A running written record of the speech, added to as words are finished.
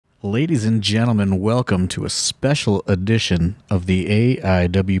Ladies and gentlemen, welcome to a special edition of the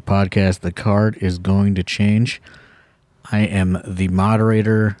AIW podcast. The card is going to change. I am the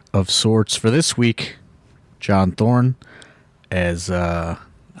moderator of sorts for this week, John Thorne, as I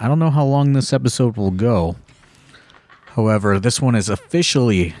don't know how long this episode will go. However, this one is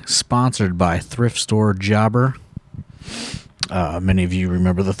officially sponsored by Thrift Store Jobber. Many of you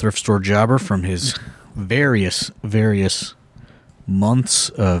remember the Thrift Store Jobber from his various months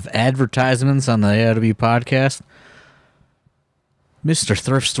of advertisements on the AIW podcast. Mr.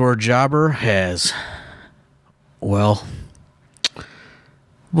 Thrift Store Jobber has, well,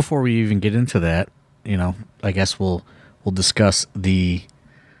 before we even get into that, I guess we'll discuss the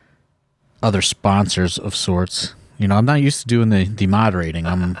other sponsors of sorts. I'm not used to doing the moderating.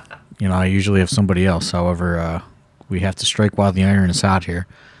 I usually have somebody else. However, we have to strike while the iron is hot here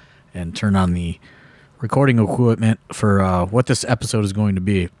and turn on the recording equipment for what this episode is going to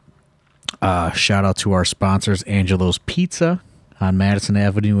be. Shout out to our sponsors, Angelo's Pizza on Madison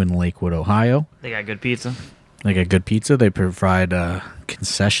Avenue in Lakewood, Ohio. They got good pizza. They provide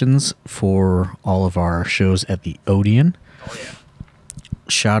concessions for all of our shows at the Odeon. Oh, yeah.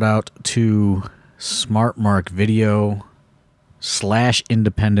 Shout out to Smart Mark Video /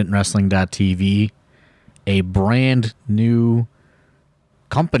 IndependentWrestling.tv. A brand new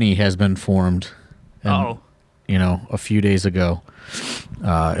company has been formed. And, a few days ago,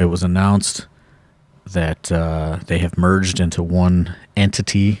 it was announced that they have merged into one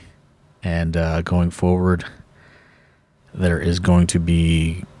entity, and going forward, there is going to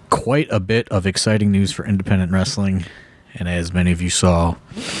be quite a bit of exciting news for independent wrestling. And as many of you saw,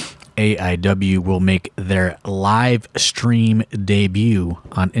 AIW will make their live stream debut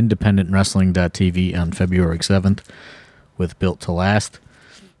on IndependentWrestling.tv on February 7th with Built to Last.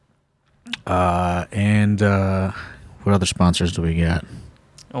 And what other sponsors do we got?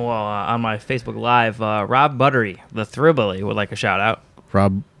 Well, on my Facebook Live, Rob Buttery, the Thrillbilly, would like a shout out.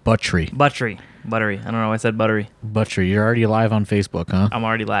 Rob Buttery. Buttery. I don't know why I said Buttery. Buttery, you're already live on Facebook, huh? I'm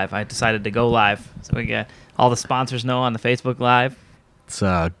already live. I decided to go live. So we got all the sponsors know on the Facebook Live. It's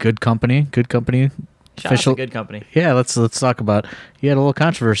good company. Shout out to Good Company. Yeah, let's talk about. You had a little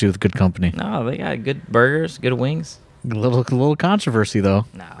controversy with Good Company. No, they got good burgers, good wings. A little controversy though.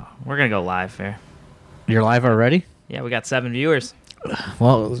 No, we're gonna go live here. You're live already? Yeah, we got 7 viewers.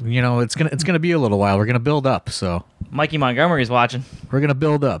 Well, it's gonna be a little while. We're gonna build up. So Mikey Montgomery's watching. We're gonna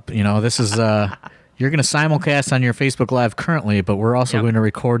build up. This is you're gonna simulcast on your Facebook Live currently, but we're also going to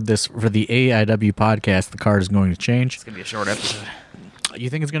record this for the AIW podcast. The card is going to change. It's gonna be a short episode. You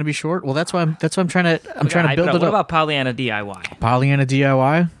think it's going to be short? Well, that's why I'm trying to build it up. What about Pollyanna DIY? Pollyanna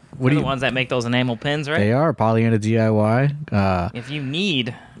DIY? They're the ones that make those enamel pins, right? They are Pollyanna DIY. If you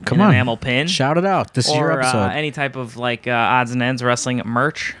need an enamel pin, shout it out. This is your episode. Any type of odds and ends wrestling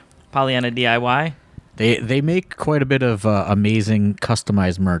merch, Pollyanna DIY. They make quite a bit of amazing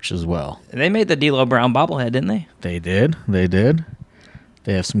customized merch as well. They made the D'Lo Brown bobblehead, didn't they? They did.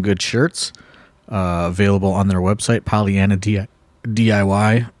 They have some good shirts available on their website, Pollyanna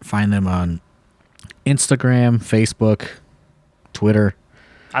DIY. Find them on Instagram, Facebook, Twitter.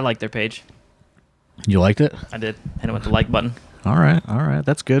 I like their page. You liked it? I did. Hit it with the like button. All right.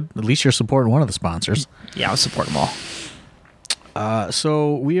 That's good. At least you're supporting one of the sponsors. Yeah, I'll support them all.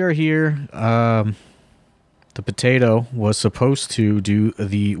 So we are here. The Potato was supposed to do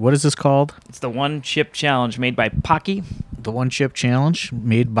what is this called? It's the One Chip Challenge made by Pocky. The One Chip Challenge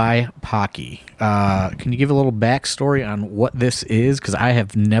made by Pocky. Can you give a little backstory on what this is? Because I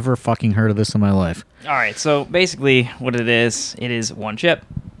have never fucking heard of this in my life. All right, so basically what it is one chip.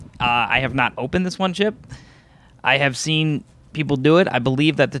 I have not opened this one chip. I have seen people do it. I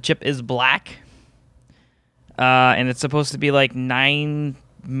believe that the chip is black. And it's supposed to be like 9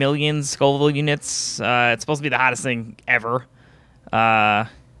 million Scoville units. It's supposed to be the hottest thing ever.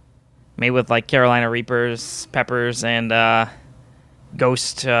 Made with like Carolina Reapers peppers and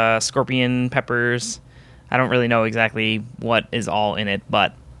ghost scorpion peppers. I don't really know exactly what is all in it,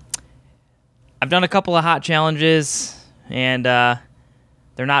 but I've done a couple of hot challenges, and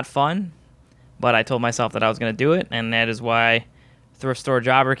they're not fun, but I told myself that I was going to do it, and that is why Thrift Store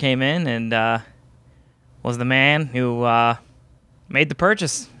Jobber came in and was the man who made the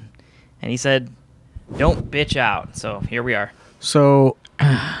purchase. And he said, don't bitch out. So here we are. So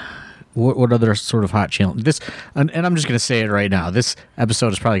what other sort of hot challenge? And I'm just going to say it right now. This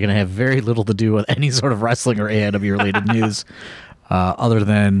episode is probably going to have very little to do with any sort of wrestling or AIW related news other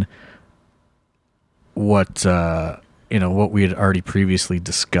than what we had already previously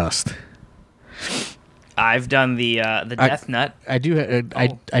discussed. I've done the death nut. I do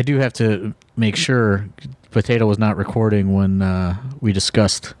have to make sure Potato was not recording when we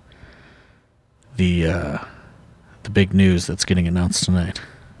discussed the big news that's getting announced tonight.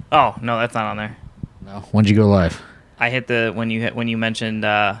 Oh no, that's not on there. No. When'd you go live? I hit when you mentioned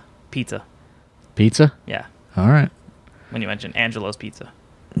pizza. Pizza? Yeah. All right. When you mentioned Angelo's Pizza.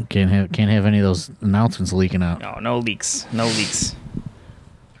 Can't have any of those announcements leaking out. No leaks. No leaks.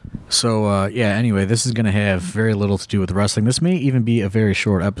 So, anyway, this is going to have very little to do with wrestling. This may even be a very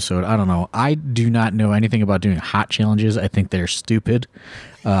short episode. I don't know. I do not know anything about doing hot challenges. I think they're stupid.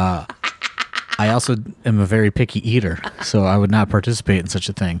 I also am a very picky eater, so I would not participate in such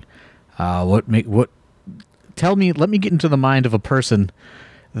a thing. Let me get into the mind of a person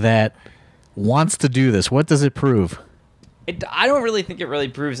that wants to do this. What does it prove? I don't really think it really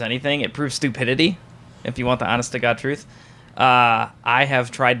proves anything. It proves stupidity, if you want the honest to God truth. I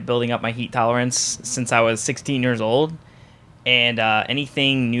have tried building up my heat tolerance since I was 16 years old, and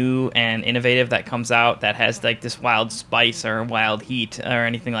anything new and innovative that comes out that has like this wild spice or wild heat or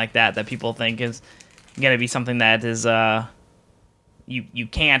anything like that people think is going to be something that is you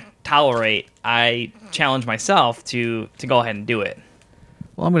can't tolerate, I challenge myself to go ahead and do it.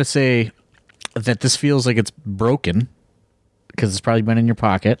 Well, I'm going to say that this feels like it's broken because it's probably been in your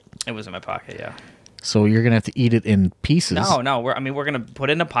pocket. It was in my pocket, yeah. So you're going to have to eat it in pieces. No, we're going to put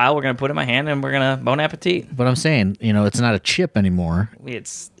it in a pile, we're going to put it in my hand, and we're going to bon appetit. But I'm saying, it's not a chip anymore.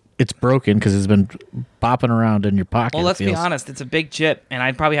 It's broken because it's been bopping around in your pocket. Well, let's be honest, it's a big chip, and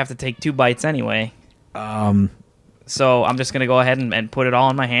I'd probably have to take 2 bites anyway. So I'm just going to go ahead and put it all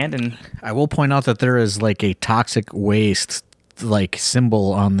in my hand. And I will point out that there is like a toxic waste like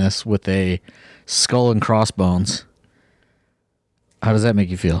symbol on this with a skull and crossbones. How does that make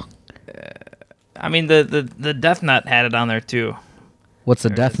you feel? I mean, the Death Nut had it on there too. What's the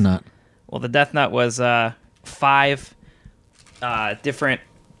Death Nut? Well, the Death Nut was 5 different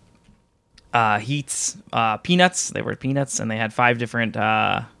heats, peanuts. They were peanuts, and they had 5 different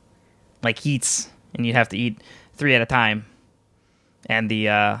like heats, and you'd have to eat 3 at a time. And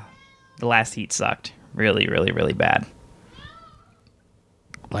the last heat sucked really, really, really bad.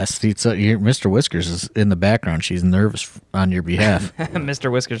 Last heat sucked. Mr. Whiskers is in the background. She's nervous on your behalf.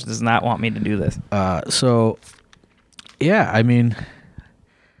 Mr. Whiskers does not want me to do this. So, yeah, I mean,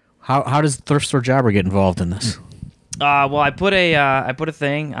 how does Thrift Store Jobber get involved in this? Well, I put a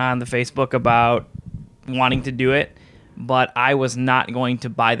thing on the Facebook about wanting to do it, but I was not going to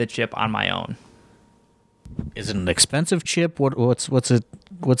buy the chip on my own. Is it an expensive chip? What's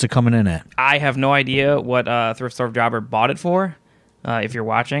it coming in at? I have no idea what Thrift Store Jobber bought it for. If you're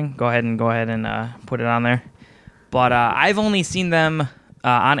watching, go ahead and put it on there. But I've only seen them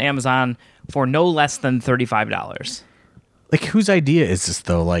on Amazon for no less than $35. Like, whose idea is this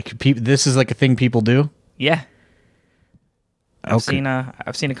though? Like, this is like a thing people do. Yeah. Okay.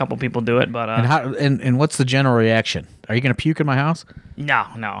 I've seen a couple people do it, but and what's the general reaction? Are you gonna puke in my house? No.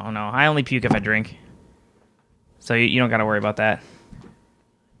 I only puke if I drink, so you don't got to worry about that.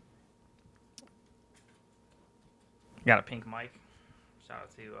 Got a pink mic. Shout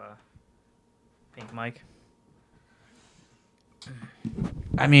out to Pink Mike.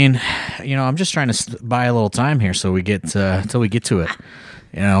 I mean, I'm just trying to buy a little time here so we get till we get to it,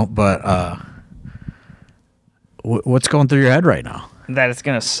 But what's going through your head right now? That it's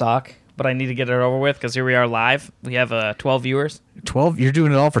gonna suck, but I need to get it over with because here we are live. We have 12 viewers. 12? You're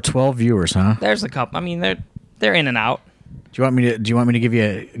doing it all for 12 viewers, huh? There's a couple. I mean, they're in and out. Do you want me to give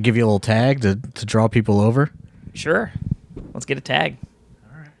you a little tag to draw people over? Sure. Let's get a tag.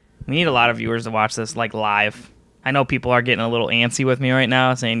 All right. We need a lot of viewers to watch this like live. I know people are getting a little antsy with me right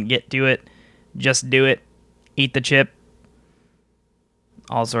now, saying, do it, just do it, eat the chip,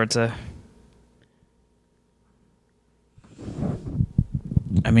 all sorts of...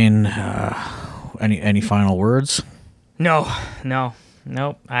 I mean, any final words? No.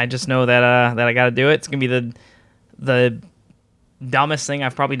 I just know that I got to do it. It's gonna be the dumbest thing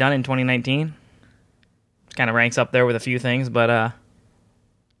I've probably done in 2019. Kind of ranks up there with a few things, but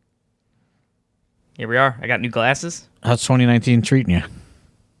here we are. I got new glasses. How's 2019 treating you?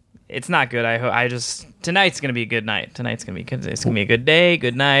 It's not good. Tonight's gonna be a good night. Tonight's gonna be good. It's gonna be a good day,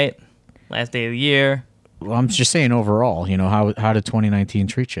 good night, last day of the year. Well, I'm just saying overall. How did 2019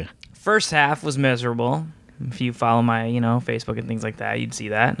 treat you? First half was miserable. If you follow my Facebook and things like that, you'd see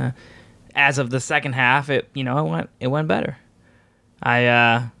that. As of the second half, it went better.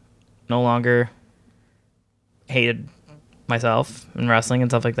 I no longer hated myself in wrestling and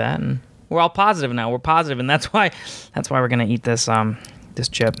stuff like that, and we're all positive now. We're positive, and that's why we're gonna eat this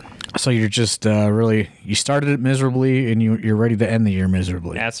chip. So you're just you started it miserably, and you're ready to end the year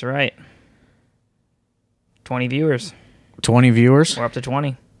miserably. That's right. 20 viewers. 20 viewers. We're up to 20.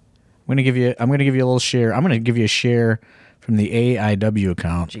 I'm gonna give you a little share. I'm gonna give you a share from the AIW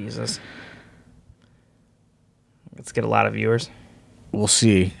account. Jesus. Let's get a lot of viewers. We'll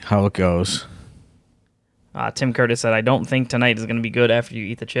see how it goes. Tim Curtis said, I don't think tonight is going to be good after you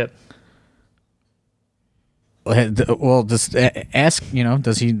eat the chip. Well, just ask,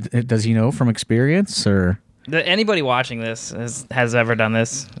 does he know from experience or? Anybody watching this has ever done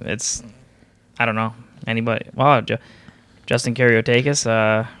this? I don't know. Anybody? Wow, Justin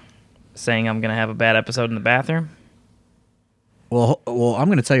Karyotakis saying I'm going to have a bad episode in the bathroom. Well, I'm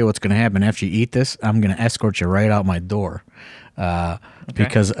going to tell you what's going to happen after you eat this. I'm going to escort you right out my door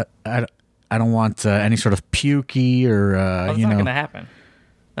because I don't want any sort of pukey or that's not going to happen.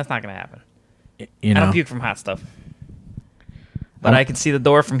 That's not going to happen. I don't puke from hot stuff. But I can see the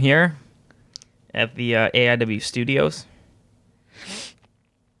door from here at the AIW studios.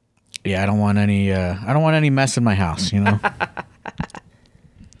 Yeah, I don't want any mess in my house,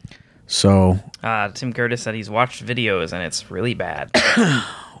 So Tim Curtis said he's watched videos and it's really bad.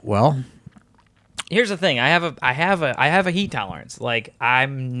 Well, here's the thing. I have a heat tolerance. Like,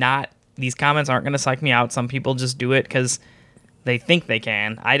 I'm not, these comments aren't going to psych me out. Some people just do it because they think they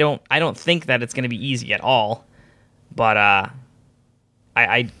can. I don't think that it's going to be easy at all. But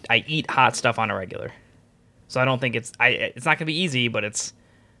I eat hot stuff on a regular, so I don't think it's not going to be easy. But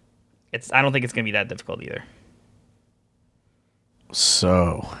I don't think it's going to be that difficult either.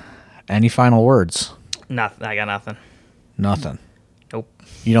 So, any final words? Nothing. I got nothing. Nothing. Nope.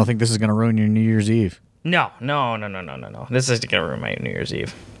 You don't think this is going to ruin your New Year's Eve? No. This is going to ruin my New Year's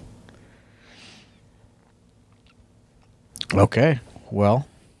Eve. Okay. Well,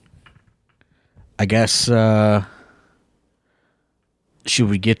 I guess should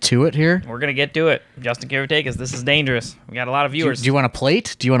we get to it here? We're gonna get to it. Justin Karyotakis, this is dangerous. We got a lot of viewers. Do you want a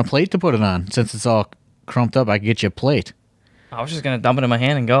plate? Do you want a plate to put it on? Since it's all crumped up, I can get you a plate. I was just gonna dump it in my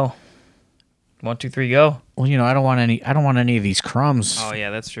hand and go. 1, 2, 3, go. Well, I don't want any of these crumbs. Oh yeah,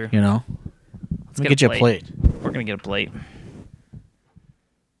 that's true. Let's get you a plate. We're gonna get a plate.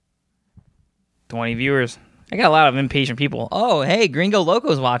 20 viewers. I got a lot of impatient people. Oh, hey, Gringo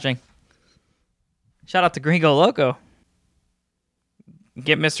Loco's watching. Shout out to Gringo Loco.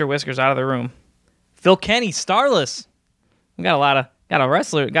 Get Mr. Whiskers out of the room. Phil Kenny, Starless. We got a lot of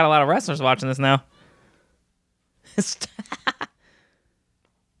wrestlers watching this now.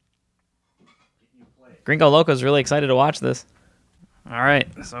 Gringo Loco's really excited to watch this. All right,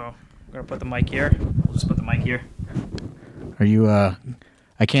 so I'm gonna put the mic here. We'll just put the mic here. Are you?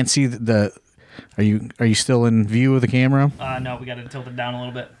 I can't see the. Are you still in view of the camera? No, we got to tilt it down a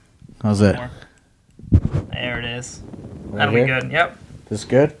little bit. How's that? There it is. Right That'll here? be good. Yep. This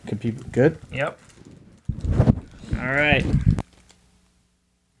good? Could be good? Yep. All right.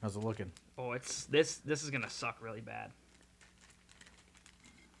 How's it looking? Oh, this is gonna suck really bad.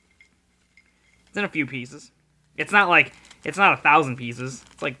 It's in a few pieces. It's not 1,000 pieces.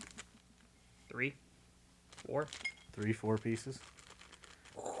 It's like 3, 4. 3, 4 pieces.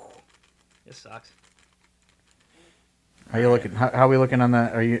 This sucks. How you looking? How are we looking on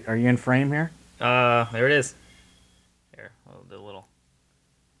that? Are you in frame here? There it is. Here, I'll do a little.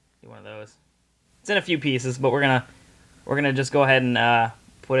 Do one of those. It's in a few pieces, but we're gonna just go ahead and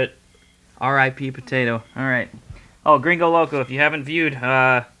put it. R.I.P. Potato. All right. Oh, Gringo Loco. If you haven't viewed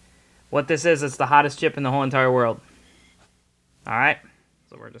what this is, it's the hottest chip in the whole entire world. All right.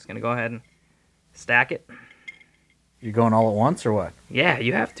 So we're just gonna go ahead and stack it. You going all at once or what? Yeah,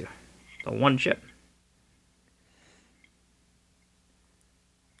 you have to. The one chip.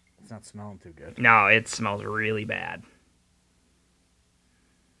 It's not smelling too good. No, it smells really bad.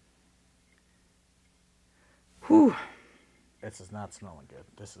 Whew. This is not smelling good.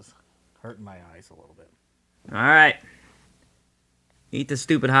 This is hurting my eyes a little bit. All right. Eat the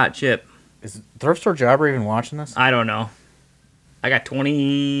stupid hot chip. Is Thrift Store Jobber even watching this? I don't know. I got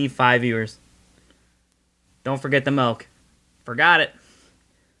 25 viewers. Don't forget the milk. Forgot it.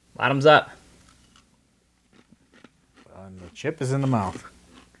 Bottoms up. And the chip is in the mouth.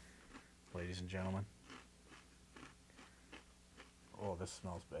 Ladies and gentlemen. Oh, this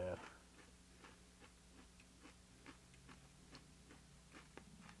smells bad.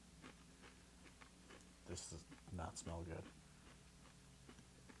 This does not smell good.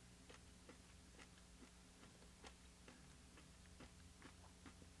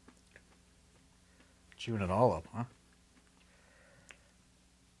 Chewing it all up, huh?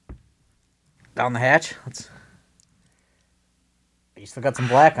 Down the hatch. You still got some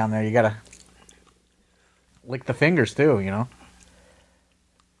black on there. You gotta lick the fingers too, You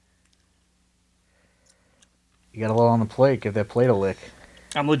got a little on the plate. Give that plate a lick.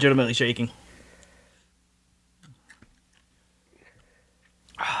 I'm legitimately shaking.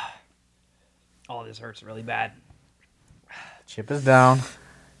 Oh, this hurts really bad. Chip is down.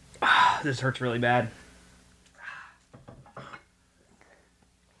 This hurts really bad.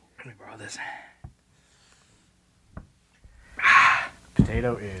 this.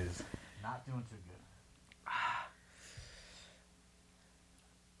 Potato is not doing too good.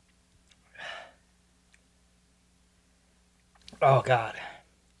 Oh, God.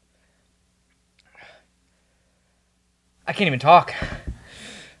 I can't even talk.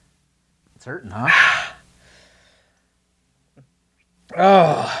 It's hurting, huh?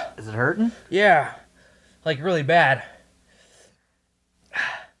 Oh. Is it hurting? Yeah. Like, really bad.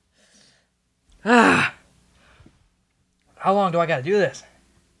 Ah. How long do I gotta do this?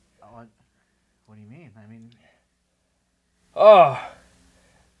 What do you mean? I mean... Oh.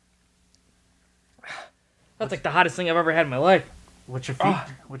 That's like the hottest thing I've ever had in my life. What's your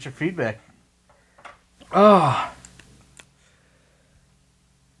feedback? Oh.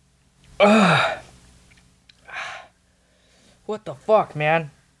 What the fuck,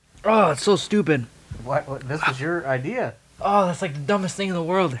 man? Oh, it's so stupid. What? This was your idea. Oh, that's like the dumbest thing in the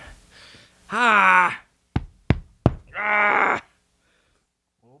world. Ah. Ah.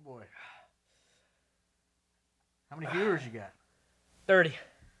 Oh boy. How many viewers you got? 30.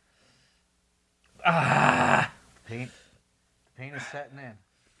 Ah. The pain is setting in.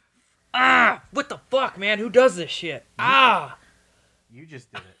 Ah. What the fuck, man? Who does this shit? Ah. You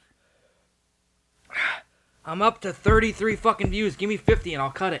just did it. I'm up to 33 fucking views. Give me 50 and I'll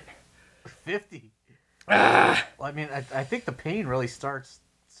cut it. 50? Ah. Well, I mean, I think the pain really starts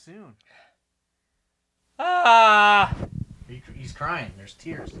soon. Ah. He's crying. There's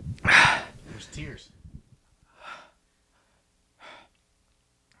tears. There's tears.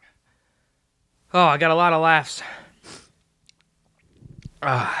 Oh, I got a lot of laughs.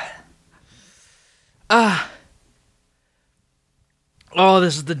 Ah. Ah. Oh,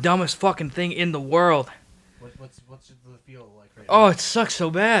 this is the dumbest fucking thing in the world. What's it feel like right Oh, now? it sucks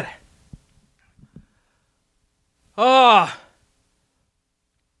so bad. Oh.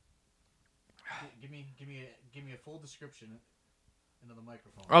 Give me a full description into the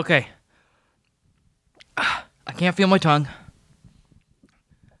microphone. Okay. I can't feel my tongue.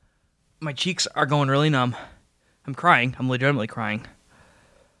 My cheeks are going really numb. I'm crying. I'm legitimately crying.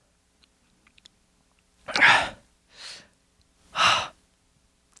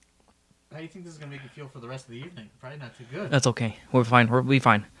 How do you think this is going to make you feel for the rest of the evening? Probably not too good. That's okay. We're fine. We'll be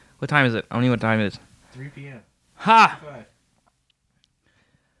fine. What time is it? I don't know what time it is. 3 p.m. Ha! 5.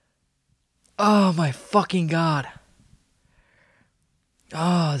 Oh, my fucking God.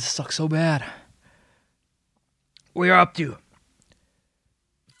 Oh, this sucks so bad. We are up to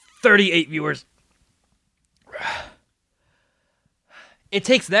 38 viewers. It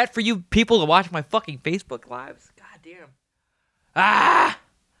takes that for you people to watch my fucking Facebook lives. God damn. Ah!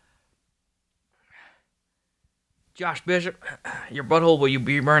 Josh Bishop, your butthole will you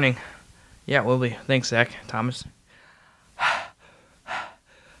be burning? Yeah, it will be. Thanks, Zach. Thomas. Yeah,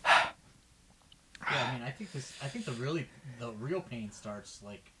 I mean, I think the real pain starts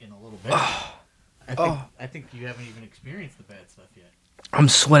like in a little bit. I think you haven't even experienced the bad stuff yet. I'm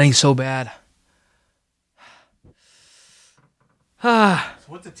sweating so bad. So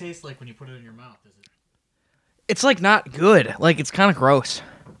what's it taste like when you put it in your mouth? Is it? It's like not good. Like it's kind of gross.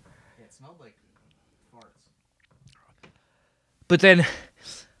 Yeah, it smelled like farts. But then,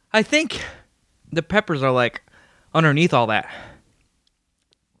 I think the peppers are like underneath all that.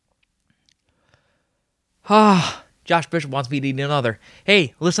 Ah, Josh Bishop wants me to eat another.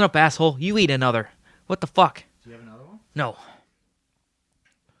 Hey, listen up, asshole. You eat another. What the fuck? Do you have another one? No.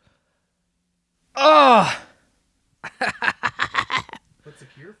 Oh! What's the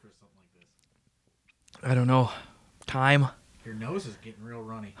cure for something like this? I don't know. Time. Your nose is getting real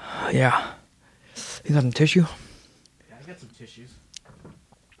runny. Yeah. You got some tissue? Yeah, I got some tissues.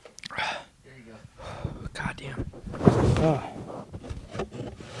 There you go. God damn.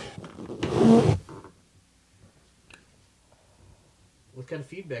 What kind of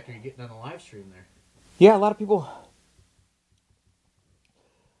feedback are you getting on the live stream there? Yeah, a lot of people.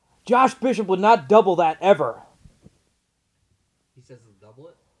 Josh Bishop would not double that ever. He says he'll double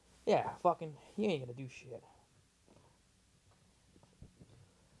it? Yeah, fucking, he ain't gonna do shit.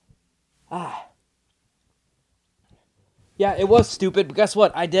 Ah. Yeah, it was stupid, but guess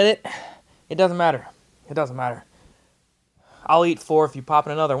what? I did it. It doesn't matter. It doesn't matter. I'll eat 4 if you pop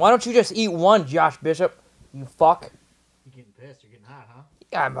in another. Why don't you just eat 1, Josh Bishop? You fuck. You're getting pissed. You're getting hot, huh?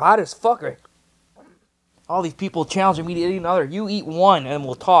 Yeah, I'm hot as fuck. All these people challenging me to eat another. You eat 1 and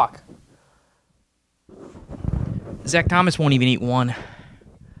we'll talk. Zach Thomas won't even eat 1.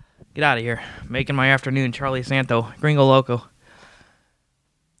 Get out of here. Making my afternoon. Charlie Santo. Gringo Loco.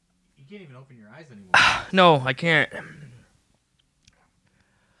 You can't even open your eyes anymore. No, I can't.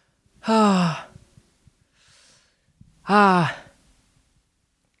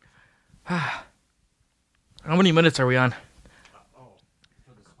 many minutes are we on? For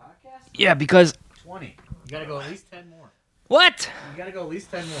this podcast? Yeah, because 20. You gotta go at least 10 more. What? You gotta go at least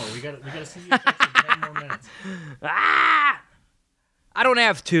 10 more. We gotta see you touch 10 more minutes. I don't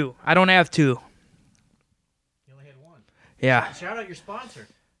have two. You only had one. Yeah. Shout out your sponsor.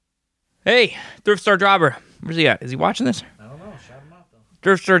 Hey, Thrift Store Jobber. Where's he at? Is he watching this? I don't know. Shout him out though.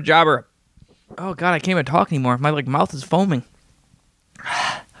 Thrift Store Jobber. Oh God, I can't even talk anymore. My mouth is foaming.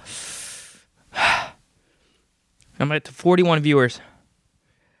 I'm at 41 viewers.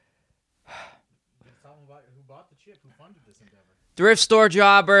 Tell them about who bought the chip, who funded this endeavor. Thrift Store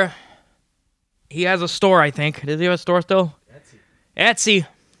Jobber. He has a store, I think. Does he have a store still? Etsy.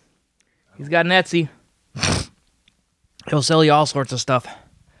 He's got an Etsy. He'll sell you all sorts of stuff.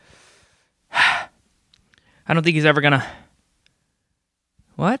 I don't think he's ever gonna...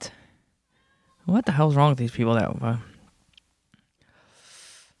 What? What the hell's wrong with these people?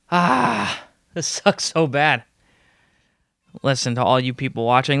 This sucks so bad. Listen, to all you people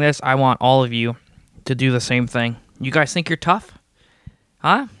watching this, I want all of you to do the same thing. You guys think you're tough?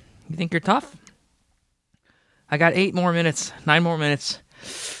 Huh? You think you're tough? I got 9 more minutes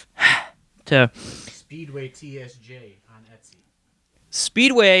to... Speedway TSJ on Etsy.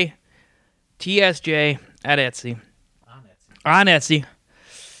 Speedway TSJ at Etsy. On Etsy.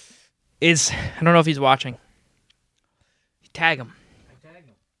 Is... I don't know if he's watching. Tag him.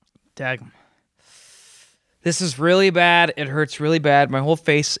 Tag him. This is really bad. It hurts really bad. My whole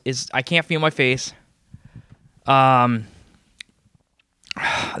face is... I can't feel my face.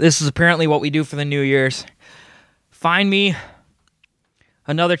 This is apparently what we do for the New Year's. Find me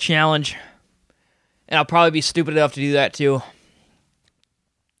another challenge, and I'll probably be stupid enough to do that too.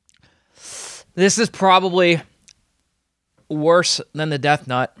 This is probably worse than the Death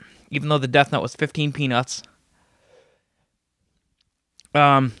Nut, even though the Death Nut was 15 peanuts.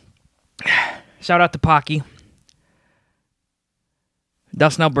 Shout out to Pocky.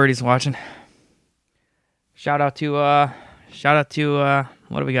 Dust Now Birdie's watching. Shout out to what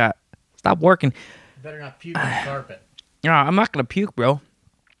do we got? Stop working. You better not puke on the carpet. No, I'm not gonna puke, bro.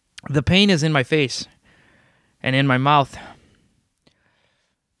 The pain is in my face and in my mouth.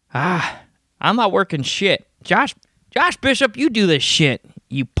 I'm not working shit. Josh Bishop, you do this shit,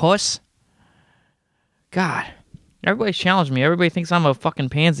 you puss. God. Everybody's challenged me. Everybody thinks I'm a fucking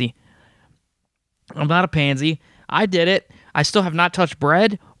pansy. I'm not a pansy. I did it. I still have not touched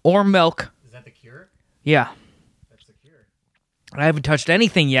bread or milk. Is that the cure? Yeah. That's the cure. I haven't touched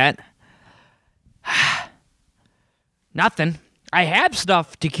anything yet. Nothing. I have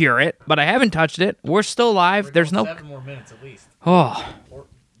stuff to cure it, but I haven't touched it. We're still live. There's no... 7 more minutes at least. Oh. Or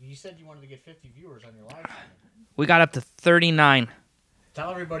you said you wanted to get 50 viewers on your live stream. We got up to 39.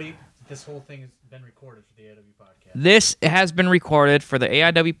 Tell everybody that this whole thing has been recorded for the AIW podcast. This has been recorded for the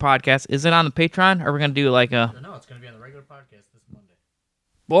AIW podcast. Is it on the Patreon, or are we going to do like a... No, it's going to be on the regular podcast this Monday.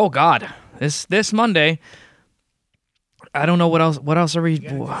 Oh, God. This Monday... I don't know what else. What else are we... You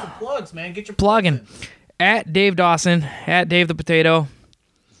gotta do some plugs, man. Get your plugging. plugs in. At Dave Dawson. At Dave the Potato.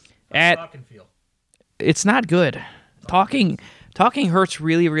 How's talking feel? It's not good. Talking hurts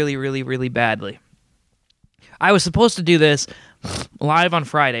really, really, really, really badly. I was supposed to do this live on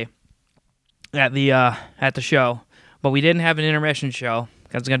Friday at the show, but we didn't have an intermission show.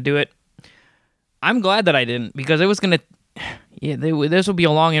 I was gonna do it. I'm glad that I didn't, because it was gonna. Yeah, this will be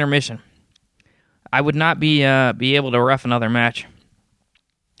a long intermission. I would not be able to ref another match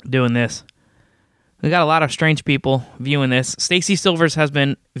doing this. We got a lot of strange people viewing this. Stacy Silvers has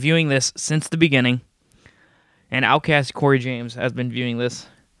been viewing this since the beginning. And Outcast Corey James has been viewing this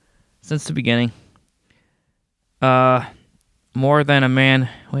since the beginning. More than a man...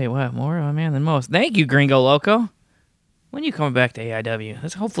 Wait, what? More of a man than most. Thank you, Gringo Loco. When are you coming back to AIW?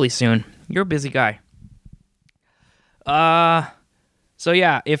 That's hopefully soon. You're a busy guy. So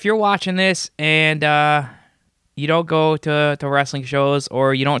yeah, if you're watching this and you don't go to wrestling shows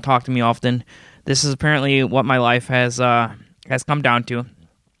or you don't talk to me often, this is apparently what my life has come down to.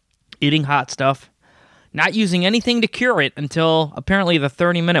 Eating hot stuff. Not using anything to cure it until apparently the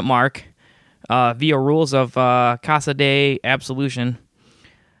 30-minute mark via rules of Casa de Absolution.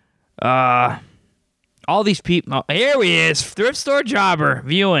 All these people... Oh, here he is! Thrift Store Jobber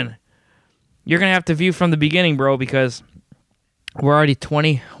viewing. You're going to have to view from the beginning, bro, because we're already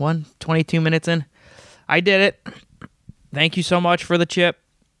 22 minutes in. I did it. Thank you so much for the chip.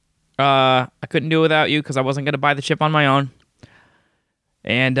 I couldn't do it without you because I wasn't going to buy the chip on my own.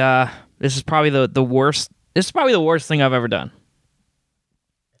 And this is probably the worst. This is probably the worst thing I've ever done.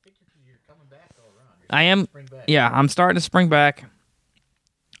 I think you're coming back all around. I am. Yeah, I'm starting to spring back.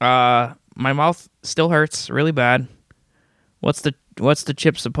 My mouth still hurts really bad. What's the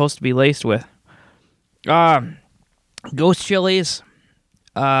chip supposed to be laced with? Ghost chilies.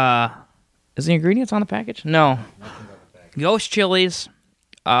 Is the ingredients on the package? No. Ghost chilies.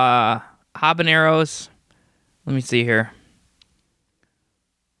 Habaneros. Let me see here.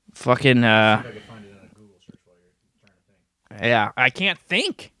 Fucking. Yeah, I can't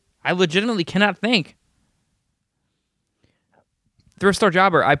think. I legitimately cannot think. Thrift Store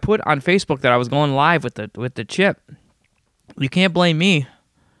Jobber, I put on Facebook that I was going live with the chip. You can't blame me.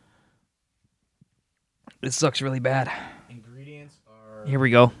 This sucks really bad. Ingredients are... Here we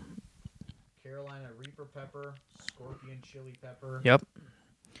go. Carolina Reaper pepper, scorpion chili pepper. Yep.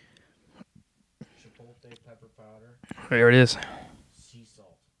 Chipotle pepper powder. There it is. Sea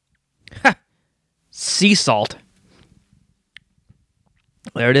salt. Sea salt.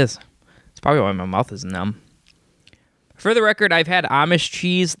 There it is. It's probably why my mouth is numb. For the record, I've had Amish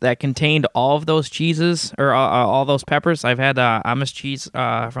cheese that contained all of those cheeses, or all those peppers. I've had Amish cheese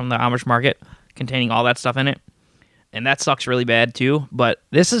from the Amish market containing all that stuff in it. And that sucks really bad, too. But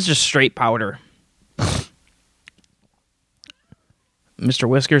this is just straight powder. Mr.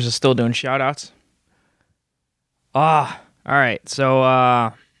 Whiskers is still doing shout-outs. All right.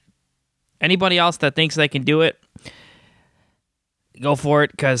 So, anybody else that thinks they can do it, go for it,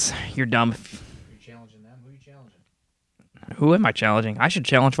 because you're dumb. Who am I challenging? I should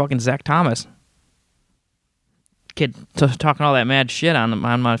challenge fucking Zach Thomas. Kid talking all that mad shit on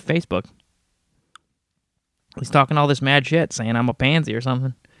my Facebook. He's talking all this mad shit, saying I'm a pansy or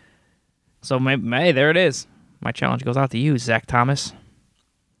something. So, hey, there it is. My challenge goes out to you, Zach Thomas.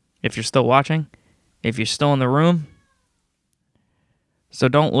 If you're still watching, if you're still in the room. So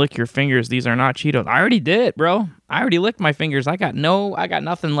don't lick your fingers. These are not Cheetos. I already did, bro. I already licked my fingers. I got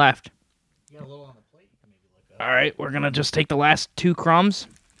nothing left. You got a little on the plate. You can maybe lick up. All right, we're going to just take the last 3 crumbs.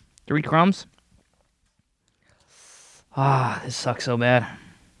 This sucks so bad.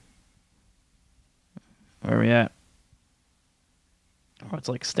 Where are we at? Oh, it's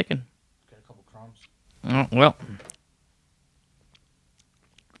like sticking. Got a couple crumbs. Oh, well.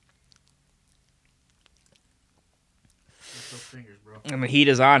 Lick those fingers, bro. And the heat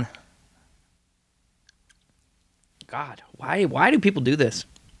is on. God, why do people do this?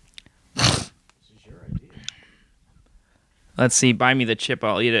 This is your idea. Let's see, buy me the chip,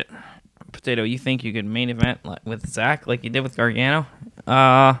 I'll eat it. Potato, you think you could main event with Zach like you did with Gargano?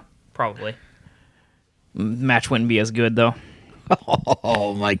 Probably. Match wouldn't be as good, though.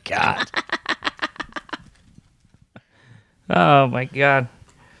 Oh, my God. Oh, my God.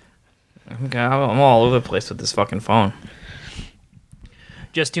 Okay, I'm all over the place with this fucking phone.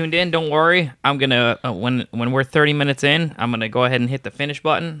 Just tuned in, don't worry. I'm going to, when we're 30 minutes in, I'm going to go ahead and hit the finish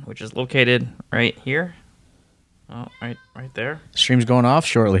button, which is located right here. Oh, right there. Stream's going off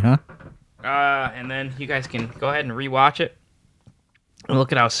shortly, huh? And then you guys can go ahead and rewatch it. And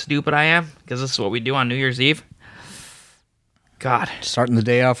look at how stupid I am, because this is what we do on New Year's Eve. God. Starting the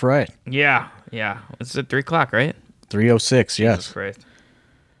day off right. Yeah. It's at 3 o'clock, right? 3:06, yes. Jesus Christ.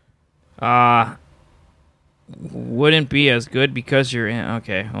 Wouldn't be as good because you're in...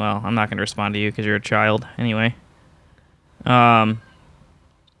 Okay, well, I'm not going to respond to you because you're a child anyway. Yeah,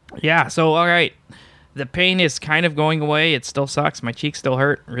 so, all right. The pain is kind of going away. It still sucks. My cheeks still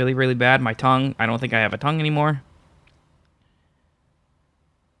hurt really, really bad. My tongue, I don't think I have a tongue anymore.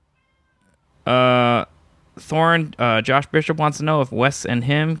 Thorn, Josh Bishop wants to know if Wes and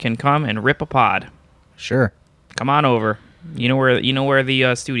him can come and rip a pod. Sure. Come on over. You know where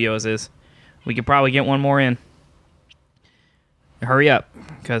the studios is. We could probably get one more in. Hurry up,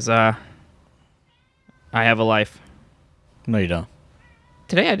 because I have a life. No, you don't.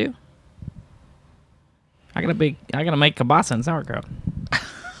 Today I do. I gotta make kielbasa and sauerkraut.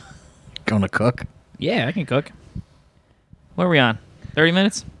 Going to cook? Yeah, I can cook. What are we on? 30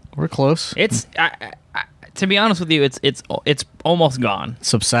 minutes? We're close. It's to be honest with you, it's almost gone.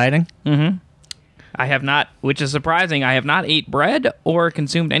 Subsiding? Mm-hmm. I have not, which is surprising. I have not ate bread or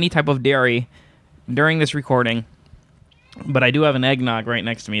consumed any type of dairy during this recording, but I do have an eggnog right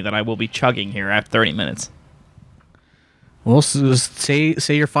next to me that I will be chugging here after 30 minutes. Well, say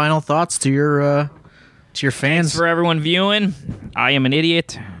your final thoughts to your fans. Thanks for everyone viewing. I am an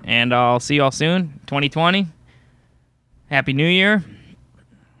idiot, and I'll see y'all soon. 2020. Happy New Year.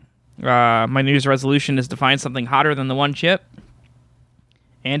 My New Year's resolution is to find something hotter than the one chip,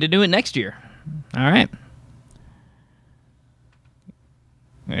 and to do it next year. All right.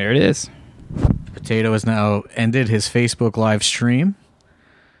 There it is. Potato has now ended his Facebook live stream.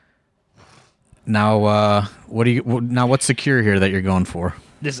 Now, what's the cure here that you're going for?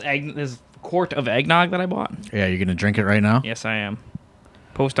 This quart of eggnog that I bought. Yeah, you're gonna drink it right now? Yes, I am.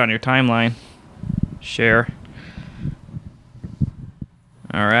 Post on your timeline. Share.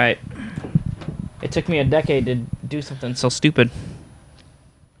 All right. It took me a decade to do something so stupid.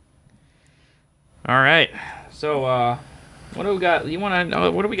 All right. So, what do we got? You want to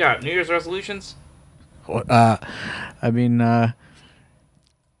know what do we got? New Year's resolutions? I mean, that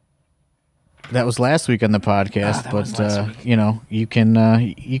was last week on the podcast, but you know, you can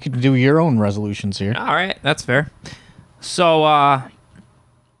do your own resolutions here. All right, that's fair. So,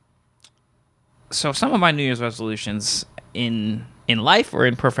 some of my New Year's resolutions in life or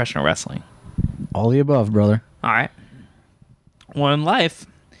in professional wrestling? All the above, brother. All right. Well, in life,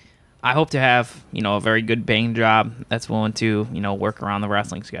 I hope to have, a very good paying job that's willing to, work around the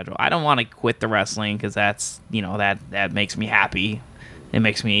wrestling schedule. I don't want to quit the wrestling because that's, that makes me happy. It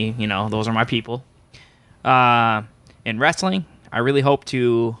makes me, those are my people. In wrestling, I really hope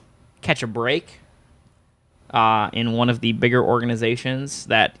to catch a break in one of the bigger organizations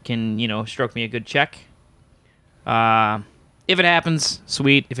that can, stroke me a good check. If it happens,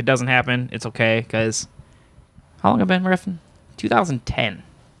 sweet. If it doesn't happen, it's okay, because how long have I been reffing? 2010.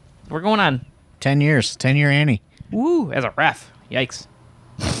 We're going on 10 years. 10-year Annie. Woo, as a ref. Yikes.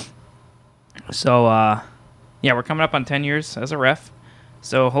 So, we're coming up on 10 years as a ref.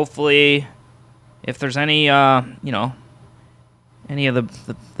 So hopefully, if there's any, any of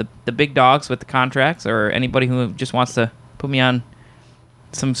the big dogs with the contracts or anybody who just wants to put me on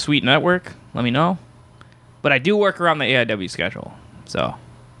some sweet network, let me know. But I do work around the AIW schedule, so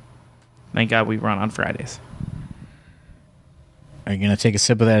thank God we run on Fridays. Are you going to take a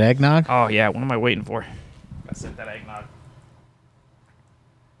sip of that eggnog? Oh, yeah. What am I waiting for? Gotta sip that eggnog.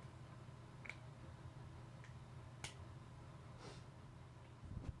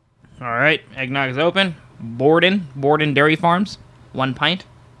 All right. Eggnog is open. Borden Dairy Farms. 1 pint.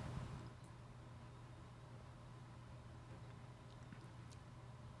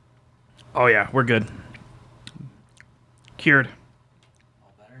 Oh, yeah. We're good. Cured.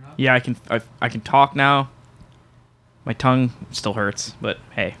 Yeah, I can talk now. My tongue still hurts, but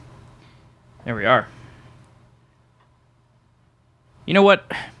hey, there we are. You know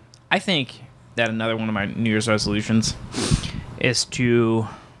what? I think that another one of my New Year's resolutions is to...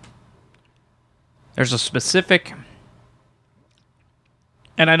 There's a specific...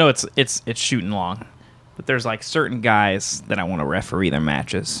 And I know it's shooting long, but there's like certain guys that I want to referee their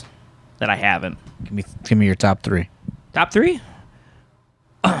matches that I haven't. Give me your top 3. Top 3?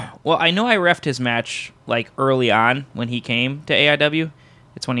 Well, I know I reffed his match like early on when he came to AIW.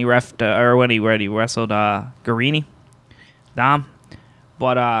 It's when he reffed or when he wrestled Guarini, Dom.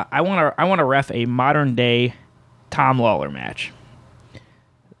 But I want to ref a modern day Tom Lawler match.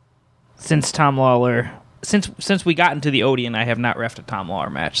 Since Tom Lawler, since we got into the Odeon, I have not reffed a Tom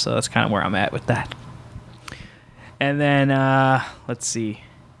Lawler match, so that's kind of where I'm at with that. And then let's see.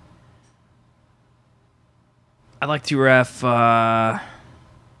 I'd like to ref.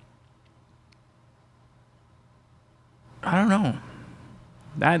 I don't know.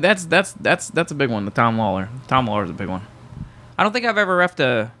 That's a big one. The Tom Lawler. Tom Lawler's a big one. I don't think I've ever reffed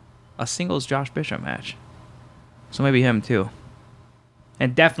a singles Josh Bishop match. So maybe him too.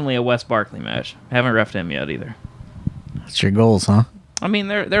 And definitely a Wes Barkley match. I haven't reffed him yet either. That's your goals, huh? I mean,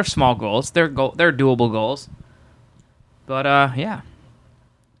 they're small goals. They're doable goals. But yeah.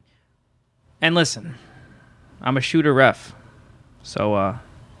 And listen, I'm a shooter ref, so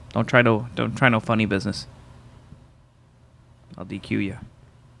don't try no funny business. I'll DQ you.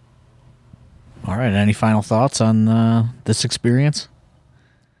 All right. Any final thoughts on this experience?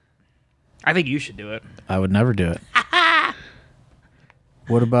 I think you should do it. I would never do it.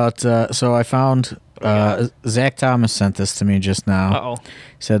 What about... so I found... Zach Thomas sent this to me just now. Uh-oh. He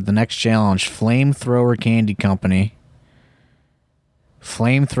said the next challenge, Flamethrower Candy Company.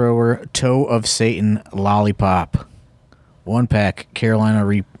 Flamethrower Toe of Satan Lollipop. 1 pack, Carolina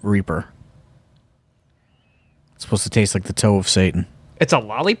Reaper. It's supposed to taste like the toe of Satan. It's a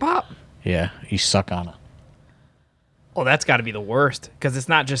lollipop? Yeah, you suck on it. Oh, that's got to be the worst. Because it's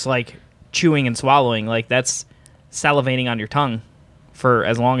not just like chewing and swallowing. Like, that's salivating on your tongue for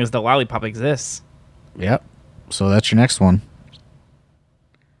as long as the lollipop exists. Yep. So that's your next one.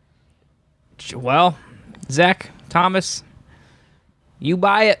 Well, Zach Thomas, you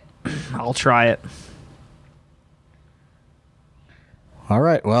buy it. I'll try it. All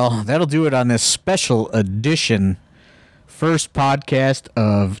right. Well, that'll do it on this special edition first podcast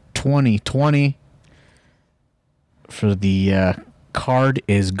of 2020. For the card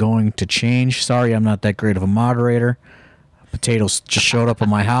is going to change. Sorry, I'm not that great of a moderator. Potatoes just showed up at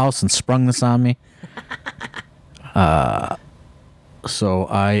my house and sprung this on me. So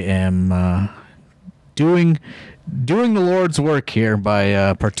I am doing the Lord's work here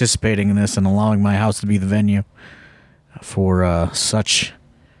by participating in this and allowing my house to be the venue for such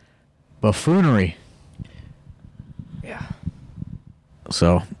buffoonery. Yeah.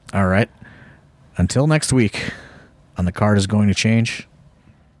 So, all right. Until next week, on The Card Is Going to Change.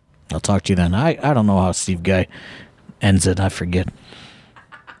 I'll talk to you then. I don't know how Steve Guy ends it. I forget.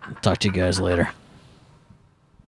 Talk to you guys later.